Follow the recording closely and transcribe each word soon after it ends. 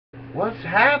What's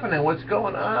happening? What's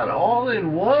going on? All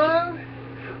in one?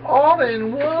 All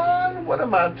in one? What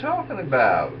am I talking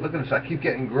about? Look at this. I keep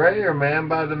getting grayer, man.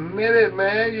 By the minute,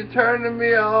 man. You're turning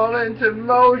me all into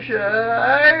motion.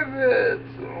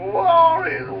 It's all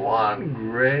in one.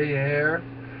 Gray hair.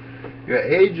 You're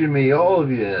aging me, all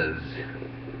of yous.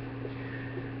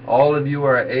 All of you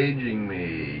are aging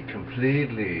me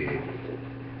completely.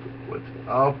 What's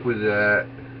up with that?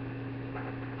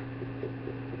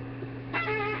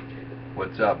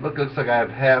 What's up? Look, looks like I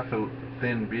have half a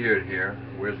thin beard here.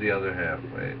 Where's the other half?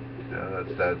 Wait, no,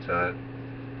 that's that side.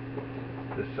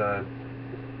 This side?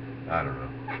 I don't know.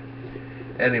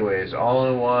 Anyways, all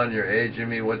in one, you're aging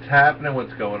me. What's happening?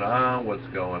 What's going on? What's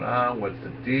going on? What's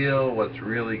the deal? What's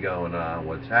really going on?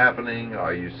 What's happening?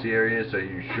 Are you serious? Are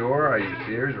you sure? Are you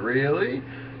serious? Really?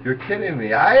 You're kidding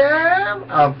me. I am?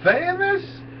 I'm famous?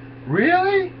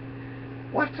 Really?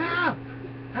 What's up?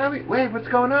 Wait, what's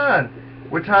going on?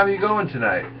 What time are you going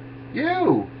tonight?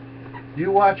 You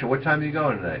watching. What time are you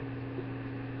going tonight?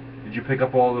 Did you pick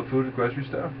up all the food at the grocery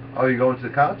store? Oh, you're going to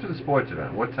the concert or the sports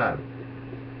event? What time?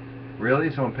 Really?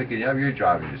 Someone picking you up? You're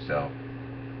driving yourself.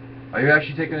 Are you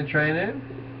actually taking the train in?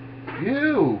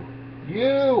 You!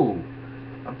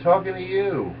 I'm talking to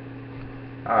you.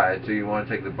 Alright, so you want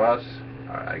to take the bus?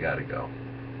 Alright, I gotta go.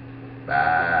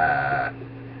 Bye.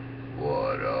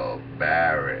 What up,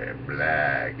 Barry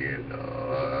Black,